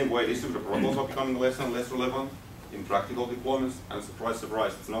in the same way, distributed protocols are becoming less and less relevant in practical deployments. And surprise,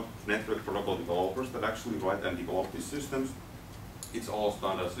 surprise, it's not network protocol developers that actually write and develop these systems. It's all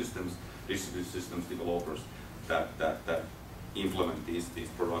standard systems, distributed systems developers that implement these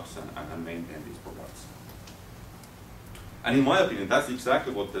products and maintain these products. And in my opinion, that's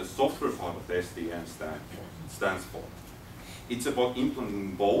exactly what the software part of the SDN stands for. It's about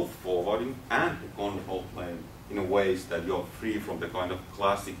implementing both forwarding and the control plane in a ways that you're free from the kind of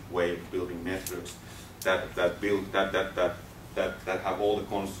classic way of building networks that have all the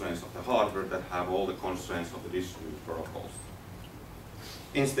constraints of the hardware, that have all the constraints of the distributed protocols.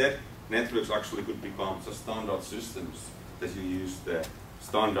 Instead, networks actually could become the standard systems that you use the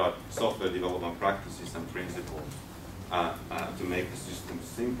standard software development practices and principles to make the system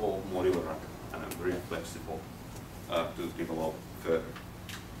simple, modular, and very flexible to develop further.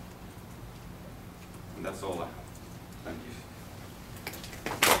 And that's all I have. Thank you.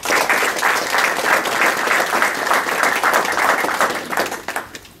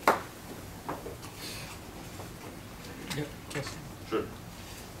 Yeah, question. Sure.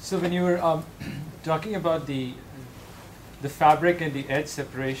 So when you were talking about the fabric and the edge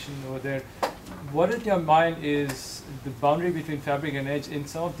separation over there, what in your mind is the boundary between fabric and edge in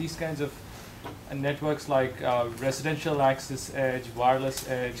some of these kinds of networks like residential access edge, wireless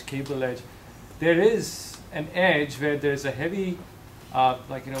edge, cable edge? There is an edge where there's a heavy,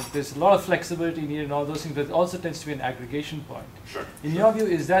 there's a lot of flexibility needed and all those things, but it also tends to be an aggregation point. Sure. In your view,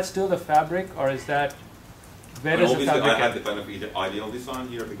 is that still the fabric, or is that, where does the fabric I had the kind of ideal design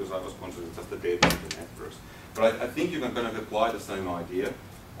here because I was considering just the data of the networks. But I think you can kind of apply the same idea.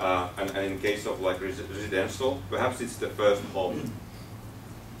 And in case of like residential, perhaps it's the first hop,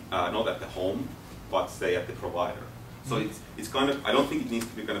 not at the home, but say at the provider. So it's kind of, I don't think it needs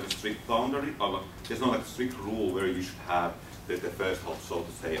to be kind of a strict boundary, or there's not like a strict rule where you should have the first hop, so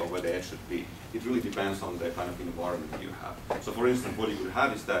to say, or where the edge should be. It really depends on the kind of environment you have. So for instance, what you could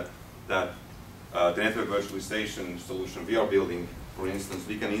have is that the network virtualization solution we are building, for instance,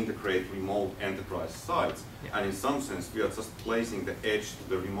 we can integrate remote enterprise sites, and in some sense we are just placing the edge to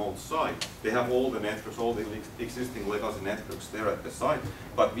the remote site. They have all the networks, all the existing legacy networks there at the site,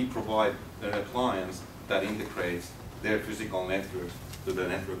 but we provide an appliance that integrates their physical networks to the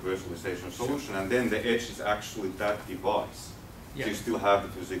network virtualization solution, and then the edge is actually that device. So you still have the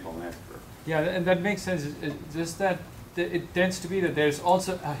physical network. Yeah, and that makes sense. It's just that it tends to be that there's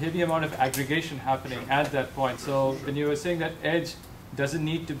also a heavy amount of aggregation happening at that point. So when you were saying that edge doesn't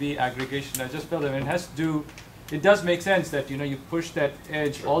need to be aggregation, I just felt that it has to do, it does make sense that you push that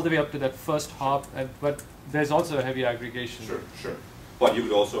edge all the way up to that first hop, but there's also a heavy aggregation. Sure. But you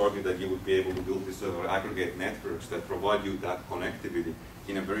would also argue that you would be able to build these aggregate networks that provide you that connectivity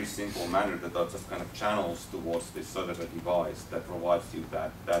in a very simple manner that are just kind of channels towards this sort of a device that provides you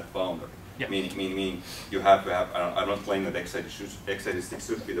that boundary. Yeah. Meaning you have to have, I'm not claiming that x86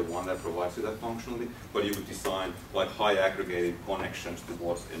 should be the one that provides you that functionality, but you would design like high aggregated connections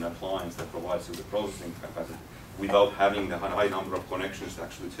towards an appliance that provides you the processing capacity without having the high number of connections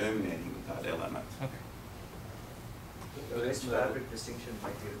actually terminating with that element. Okay. This fabric distinction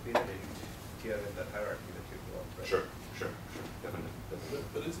might be repeated here in the hierarchy that you platform, right? Sure, definitely.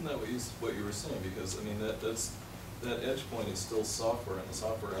 But isn't that what you were saying? Because I mean that edge point is still software, and the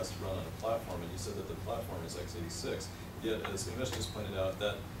software has to run on a platform. And you said that the platform is x86. Yet, as Umesh just pointed out,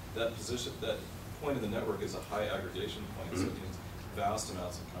 that point in the network is a high aggregation point, so it needs vast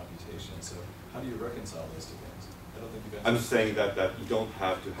amounts of computation. So how do you reconcile those two things? I don't think you've answered. I'm just saying that you don't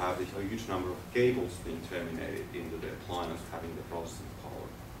have to have a huge number of cables being terminated into the appliance having the processing power.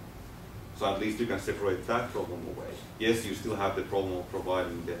 So at least you can separate that problem away. Yes, you still have the problem of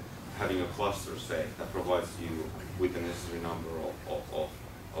having a cluster, say, that provides you with the necessary number of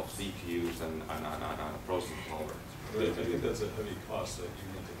CPUs and processing power. But I think that's a heavy cost that you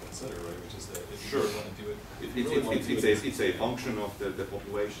need to consider, right? Which is that if you Sure. really want to do it, if you really want to do it, it's a function of the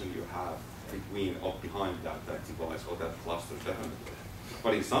population you have behind that device or that cluster, definitely.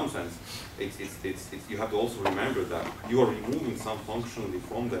 But in some sense, you have to also remember that you are removing some functionality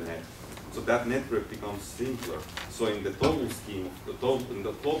from the net, so that network becomes simpler. So in the total scheme, in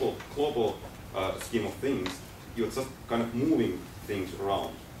the global scheme of things, you're just kind of moving things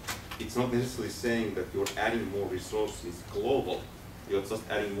around. It's not necessarily saying that you're adding more resources global. You're just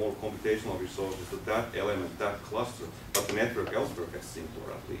adding more computational resources to that element, that cluster, but the network elsewhere gets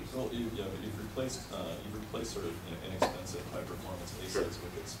simpler at least. well, but you've replaced sort of inexpensive high-performance ASICs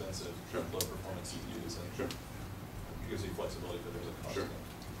with expensive low-performance CPUs, and it gives you flexibility, but there's a cost. Sure.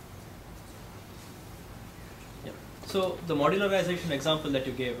 Yeah. So the modularization example that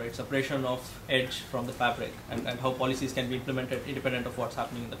you gave, right, separation of edge from the fabric, and how policies can be implemented independent of what's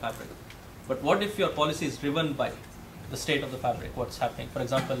happening in the fabric. But what if your policy is driven by the state of the fabric, what's happening? For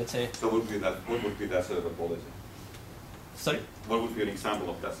example, let's say... So what would be that sort of a policy? Sorry? What would be an example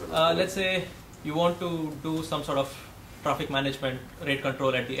of that sort of policy? Let's say you want to do some sort of traffic management, rate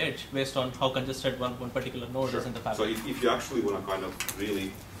control at the edge based on how congested one particular node is in the fabric. So if you actually want to kind of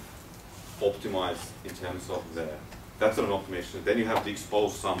really optimize in terms of that's an optimization, then you have to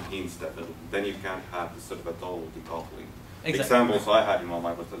expose some hints that then you can't have this sort of a total decoupling. Exactly. The examples I had in my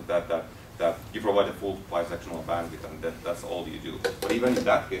mind was that you provide a full bisectional bandwidth and that's all you do. But even in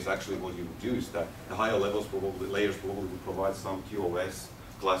that case, actually what you would do is that the higher layers probably would provide some QoS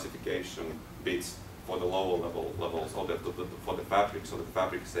classification bits for the lower levels or for the fabric, so that the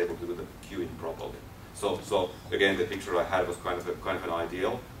fabric is able to do the queuing properly. So again, the picture I had was kind of an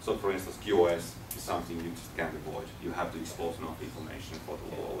ideal. So for instance, QoS is something you just can't avoid. You have to expose enough information for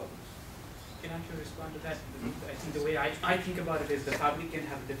the lower levels. Can I actually respond to that? I think the way I think about it is the fabric can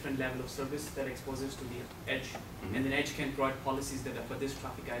have a different level of service that exposes to the edge, and then edge can provide policies that for this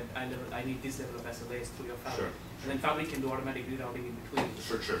traffic I need this level of SLAs through your fabric. And then fabric can do automatic rerouting in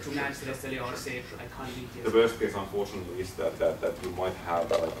between to match the SLA or say I can't leave here. The worst case, unfortunately, is that you might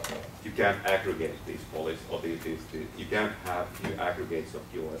have you can't aggregate these policies or you can't have few aggregates of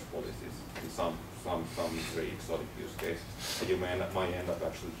QoS policies in some very exotic use case, and you might end up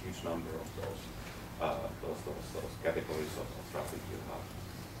actually a huge number of those categories of traffic you have.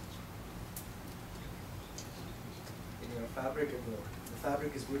 In your fabric, the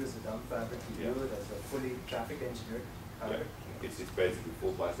fabric is good as a dumb fabric. You do it as a fully traffic engineered fabric. Yeah. It's basically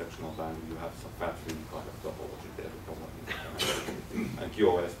full bisectional bandwidth. You have some fat-free kind of topology there, and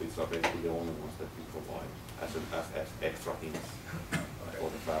QoS bits are basically the only ones that we provide as extra hints for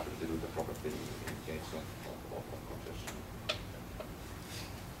the fabric to do the proper thing in case of congestion.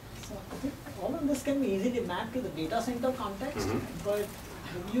 So I think all of this can be easily mapped to the data center context, but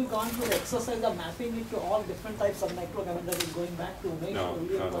have you gone through the exercise of mapping it to all different types of network? I mean, that is going back to Umesh's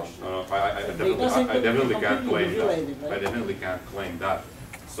earlier question. No. I definitely can't claim that. Right? I definitely can't claim that.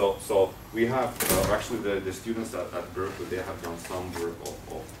 So we have actually the students at Berkeley, they have done some work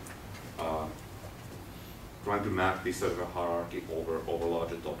of trying to map this sort of a hierarchy over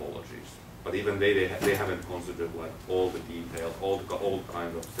larger topologies. But even they haven't considered like all the details, all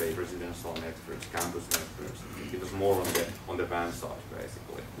kinds of say residential networks, campus networks. It was more on the WAN side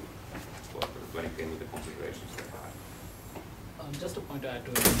basically when it came to the considerations they had. Just to point out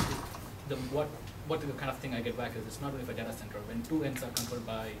to it, what the kind of thing I get back is it's not only for data center. When two ends are controlled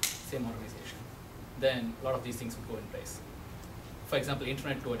by same organization, then a lot of these things would go in place. For example,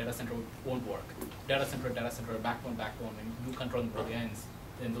 internet to a data center won't work. Data center, backbone, when you control both ends,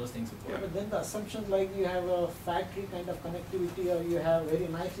 then those things would work. Yeah, but then the assumptions like you have a factory kind of connectivity or you have very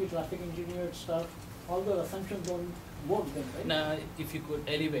nicely traffic engineered stuff, all those assumptions don't work then, right? Now, if you could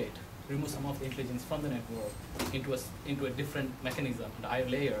remove some of the intelligence from the network into a different mechanism, the higher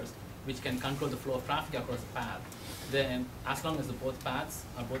layers, which can control the flow of traffic across the path, then as long as the both paths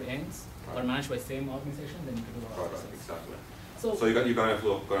or both ends are managed by the same organization, then you can do all of this. Exactly. So you're going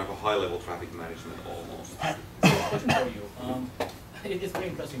to have a high-level traffic management almost. So question for you. It's very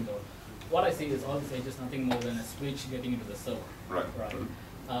interesting though. what I see is all this edge is nothing more than a switch getting into the server. Right. Right.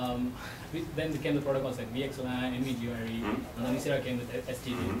 Then became the protocols like VXLAN, NVGRE, and then Nicira came with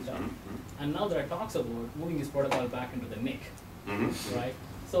STD and stuff. And now there are talks about moving this protocol back into the NIC, right?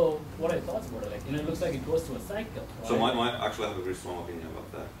 So what are your thoughts about it? Like, it looks like it goes through a cycle. Right? So actually I have a very strong opinion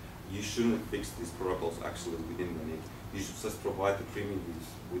about that. You shouldn't fix these protocols actually within the NIC. You should just provide the primitives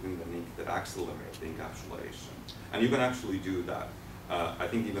within the NIC that accelerate the encapsulation. And you can actually do that. I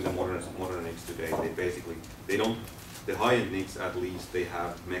think even the modern NICs today, the high-end NICs at least, they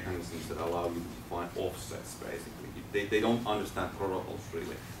have mechanisms that allow you to define offsets basically. They don't understand protocols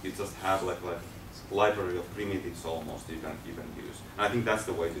really. You just have like a library of primitives almost you can use. And I think that's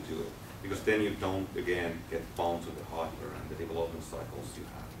the way to do it. Because then you don't, again, get bound to the hardware and the development cycles you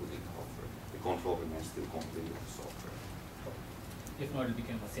have within the hardware. The control remains still completely with the software. If not, it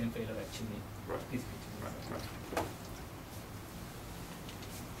became the same failure actually. Right. Right.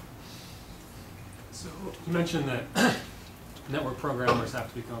 So you mentioned that network programmers have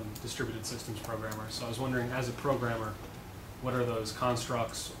to become distributed systems programmers. So I was wondering, as a programmer, what are those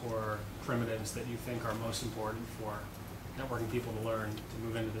constructs or primitives that you think are most important for networking people to learn to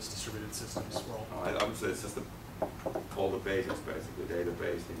move into this distributed systems world? I would say it's just all the basics, basically,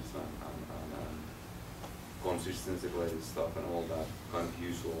 database things and consistency-related stuff and all that kind of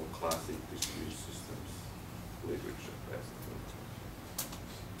usual classic distributed systems literature, basically.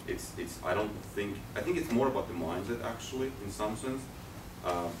 I think it's more about the mindset, actually, in some sense.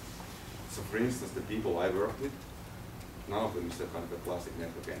 So for instance, the people I work with, none of them is a kind of a classic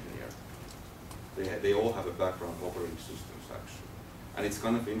network engineer. They all have a background in operating systems, actually. And it's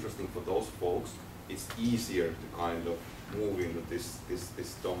kind of interesting for those folks, it's easier to kind of move into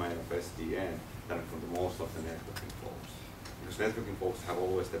this domain of SDN than for most of the networking folks. Because networking folks have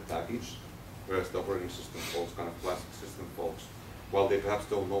always the package, whereas the operating system folks, kind of classic system folks, while they perhaps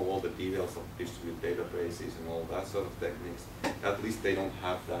don't know all the details of distributed databases and all that sort of techniques, at least they don't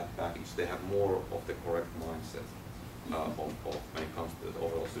have that package. They have more of the correct mindset when it comes to the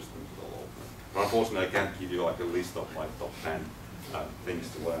overall system development. But unfortunately, I can't give you like a list of my top 10 things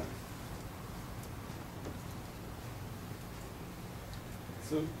to learn.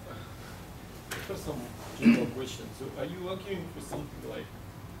 So, first some general question. So, are you arguing for something like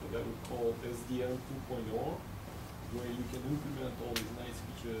what I would call SDN 2.0, where you can implement all these nice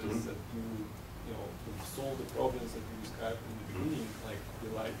features that you know, solve the problems that you described in the beginning, like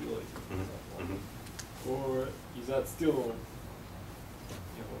reliability, for example? Or is that still,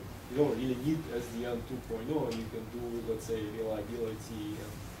 you know, you don't really need SDN 2.0, you can do, let's say, reliability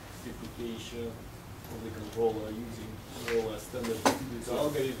and replication of the controller using more or less standard distributed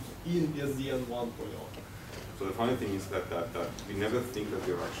algorithm in SDN 1.0? So the funny thing is that we never think that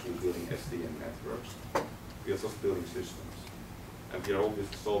we're actually building SDN networks. We are just building systems. And we are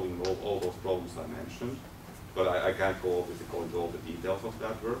obviously solving all those problems I mentioned, but I can't go obviously go into all the details of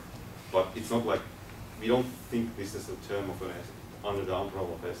that work. But it's not like, we don't think this is a term of under the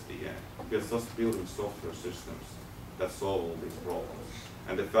umbrella of SDN. We are just building software systems that solve all these problems.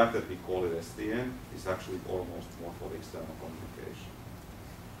 And the fact that we call it SDN is actually almost more for the external communication.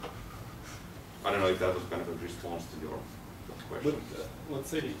 I don't know if that was kind of a response to your question. But let's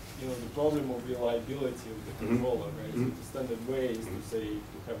say, you know, the problem of reliability of the controller, right? So the standard way is to say,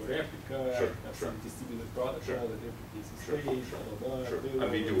 to have a replica, have some distributed product that replicates the state, blah, blah, blah.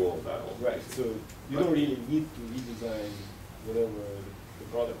 And we do all that. Right, so you don't really need to redesign whatever the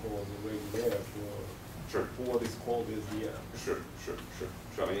protocol is already there for what is called SDN. Sure.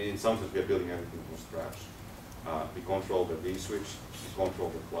 I mean, in some sense, we are building everything from scratch. We control the vSwitch, we control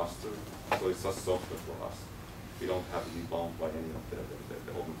the cluster, so it's just software for us. We don't have to be bound by any of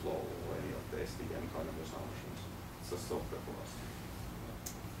the OpenFlow or any of the SDN kind of assumptions. It's just software for us.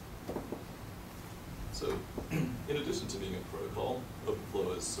 So, in addition to being a protocol,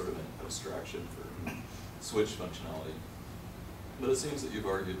 OpenFlow is sort of an abstraction for switch functionality. But it seems that you've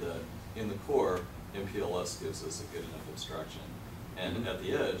argued that in the core, MPLS gives us a good enough abstraction. And at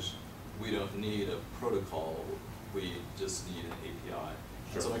the edge, we don't need a protocol, we just need an API.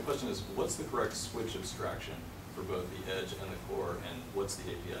 So my question is, what's the correct switch abstraction for both the edge and the core, and what's the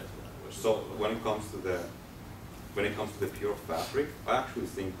API to that? So when it comes to the pure fabric, I actually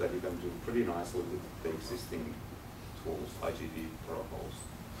think that you can do pretty nicely with the existing tools, IGP protocols.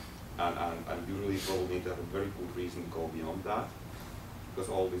 And you really probably need to have a very good reason to go beyond that, because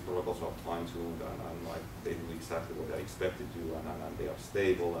all these protocols are fine-tuned and like they do exactly what they're expected to, and they are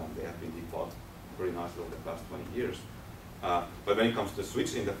stable and they have been debugged pretty nicely over the past 20 years. But when it comes to the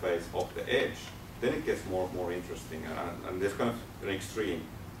switch interface of the edge, then it gets more interesting, and there's kind of an extreme,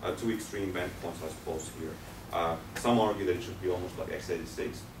 two extreme endpoints, I suppose, here. Some argue that it should be almost like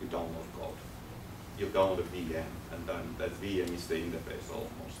x86. You download code. You download a VM, and then that VM is the interface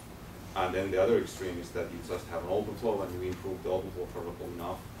almost. And then the other extreme is that you just have an open flow and you improve the open flow protocol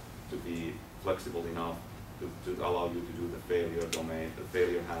enough to be flexible enough to allow you to do the failure domain, the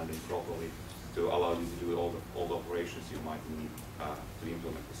failure handling properly, to allow you to do all the operations you might need to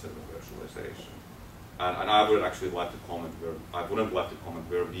implement the server virtualization. And I would actually like to comment where, I wouldn't like to comment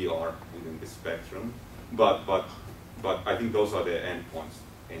where we are within this spectrum, but I think those are the endpoints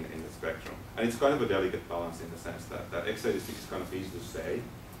in the spectrum. And it's kind of a delicate balance in the sense that x86 is kind of easy to say,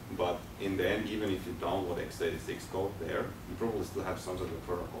 but in the end, even if you download x86 code there, you probably still have some sort of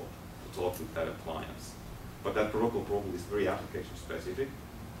protocol to talk with that appliance. But that protocol probably is very application specific.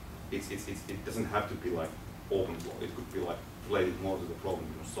 It doesn't have to be like open flow. It could be like related more to the problem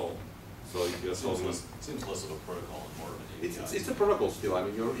you're solving. So if you're solving, it seems less of a protocol and more of an API. It's a protocol still. I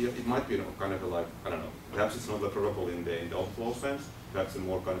mean, it might be kind of like, I don't know. Perhaps it's not a protocol in the open flow sense. Perhaps a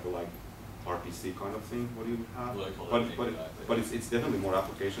more kind of like RPC kind of thing. What do you have? Well, but it's definitely more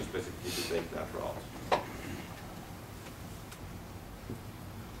application specific to take that route.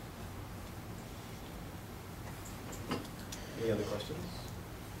 Any other questions?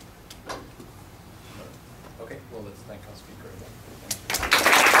 Okay, well, let's thank our speaker again. Thank you.